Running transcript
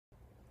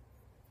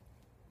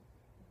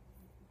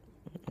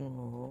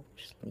Oh,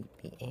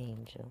 sleepy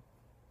angel.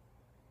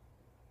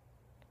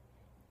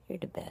 You're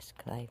the best,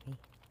 Clivey.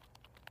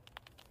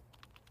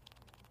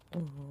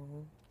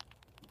 Oh.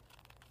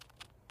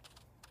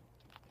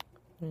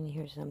 Want to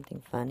hear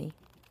something funny?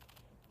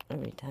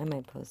 Every time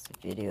I post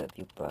a video of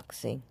you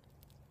boxing,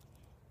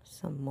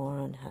 some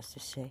moron has to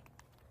say,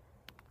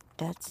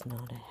 "That's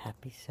not a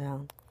happy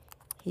sound.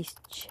 He's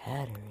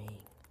chattering."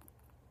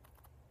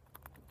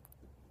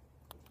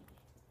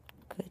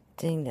 Good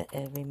thing that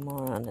every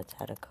moron that's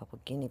had a couple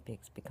guinea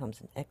pigs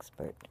becomes an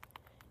expert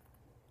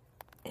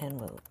and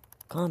will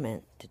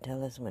comment to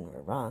tell us when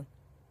we're wrong.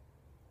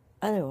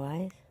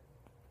 Otherwise,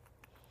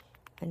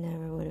 I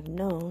never would have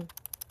known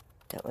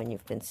that when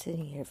you've been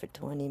sitting here for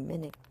 20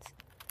 minutes,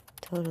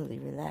 totally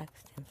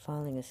relaxed and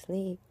falling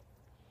asleep,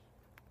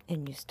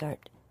 and you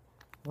start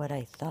what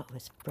I thought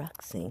was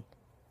bruxing,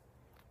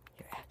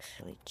 you're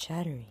actually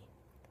chattering.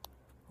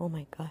 Oh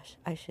my gosh,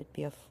 I should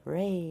be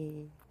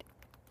afraid.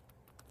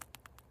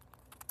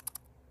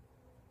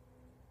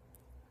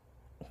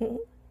 Oh,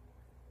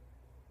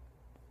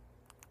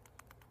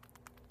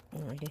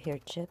 you hear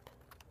Chip?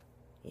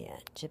 Yeah,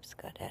 Chip's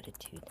got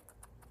attitude.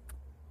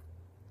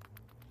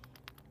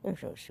 You're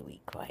so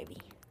sweet,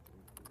 Clivey.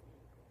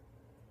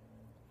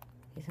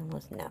 It's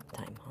almost nap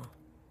time, huh?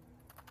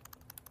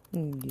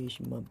 Yes,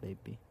 my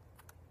baby.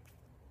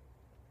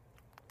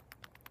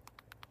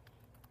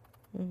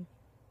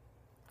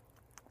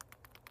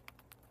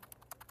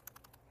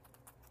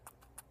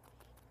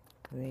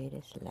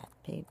 Greatest lap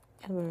tape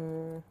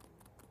ever.